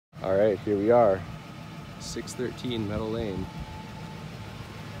All right, here we are, 613 Meadow Lane.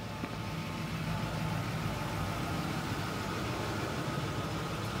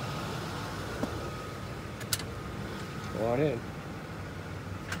 Go on in.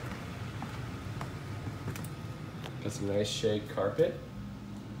 Got some nice shag carpet.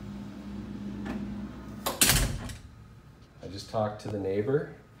 I just talked to the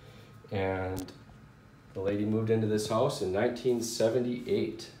neighbor, and the lady moved into this house in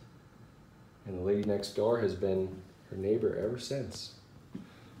 1978. And the lady next door has been her neighbor ever since.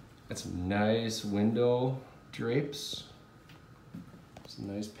 Got some nice window drapes.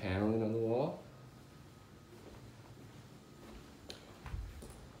 Some nice paneling on the wall.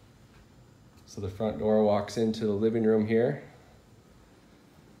 So the front door walks into the living room here.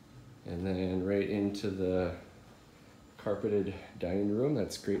 And then right into the carpeted dining room.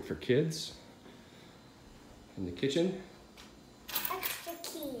 That's great for kids. In the kitchen.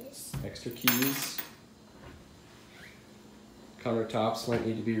 Extra keys. Countertops might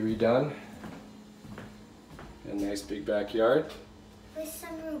need to be redone. And nice big backyard. With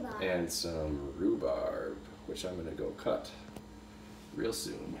some rhubarb. And some rhubarb, which I'm gonna go cut real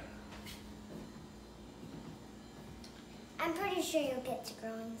soon. I'm pretty sure you'll get to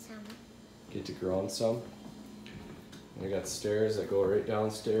growing some. Get to growing some. And I got stairs that go right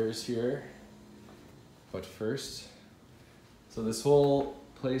downstairs here. But first, so this whole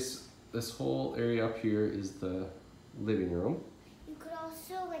place, this whole area up here is the living room. You could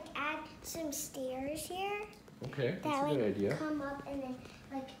also like add some stairs here. Okay, that's that a good idea. Come up and then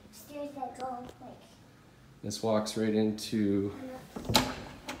like stairs that go like. This walks right into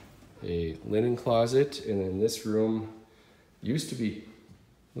a linen closet, and then this room used to be,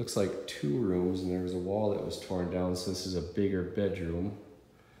 looks like 2 rooms, and there was a wall that was torn down, so this is a bigger bedroom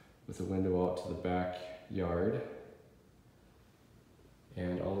with a window out to the backyard.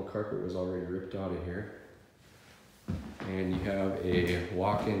 And all the carpet was already ripped out of here. And you have a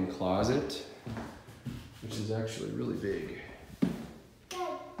walk-in closet, which is actually really big. Dad,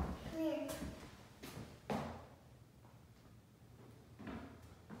 come here.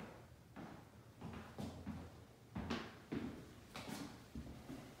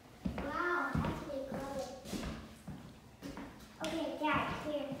 Wow, that's a big closet. Okay, Dad,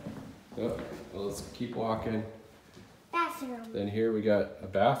 here. Oh, well, let's keep walking. Bathroom. Then here we got a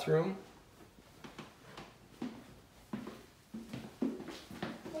bathroom. With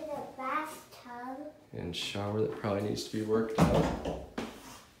a bathtub. And shower that probably needs to be worked out.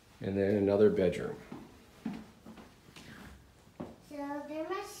 And then another bedroom. So there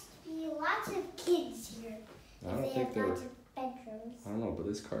must be lots of kids here. I don't They think have there. lots of bedrooms. I don't know, but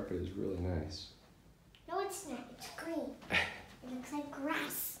this carpet is really nice. No, it's not. It's green. It looks like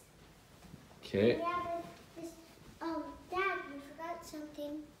grass. Okay. We have this. Dad, we forgot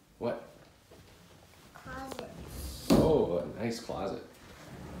something. What? Closet. Oh, a nice closet.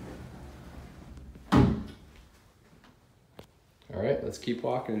 All right, let's keep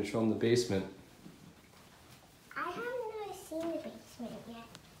walking and show them the basement. I haven't really seen the basement yet,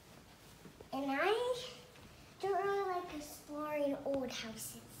 and I don't really like exploring old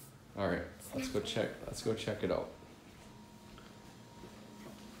houses. All right, let's go check. Let's go check it out.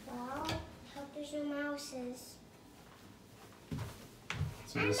 Well, hope there's no mouses.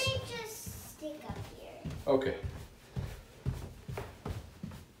 So I this, may just stick up here. okay.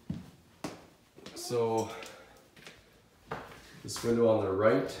 So this window on the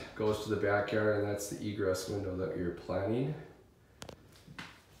right goes to the backyard, and that's the egress window that you're planning.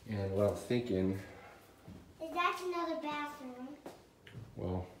 And what I'm thinking, That's another bathroom.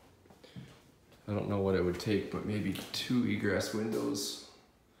 well, I don't know what it would take, but maybe 2 egress windows.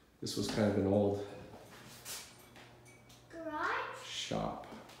 This was kind of an old Garage? shop.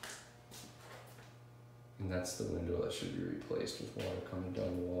 And that's the window that should be replaced with water coming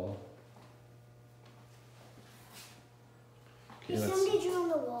down the wall. Okay, Hey, let's, somebody drew on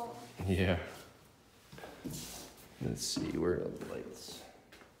the wall. yeah. Let's see, where are the lights?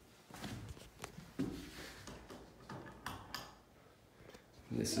 And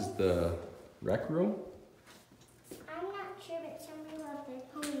this is the rec room. I'm not sure, but somebody left their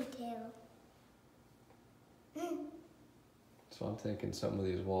ponytail. So I'm thinking some of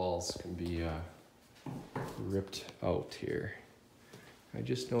these walls can be ripped out here. I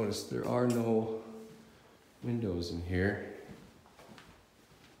just noticed there are no windows in here.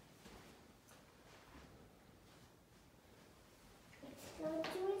 Let's go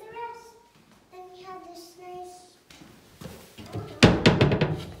do the rest. Then we have this nice.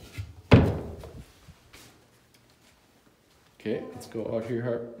 Okay, let's go out here,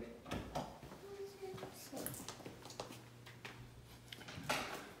 Harp.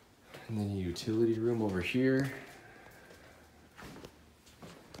 And then a utility room over here.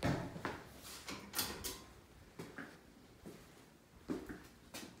 Okay,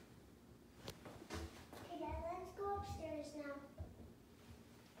 Dad, let's go upstairs now.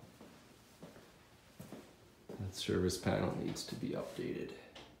 That service panel needs to be updated.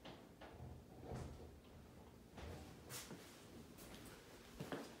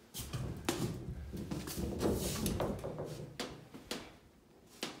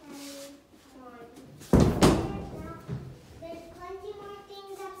 Come on. There's plenty more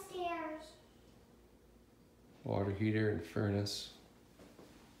things upstairs. Water heater and furnace.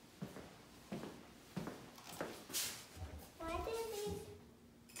 Why did these...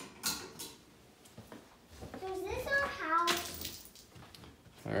 So is this our house?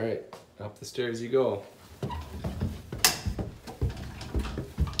 All right, up the stairs you go.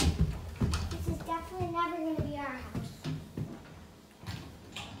 This is definitely never going to be our house.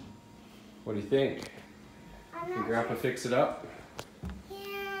 What do you think? I'm Can not Grandpa fix it up?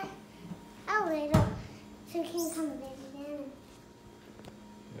 Yeah, a little. So we can come visit him.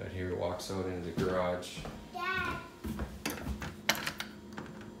 Out here, it walks out into the garage. Dad.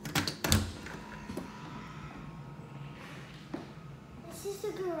 This is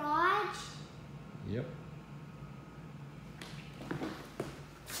the garage. Yep.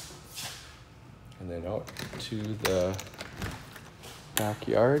 And then out to the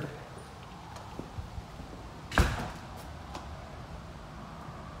backyard.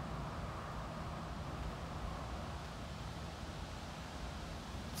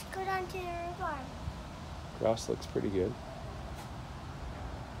 Let's go down to the river. Grass looks pretty good.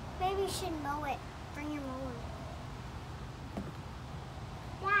 Maybe you should mow it. Bring your mower.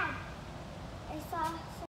 Dad, I saw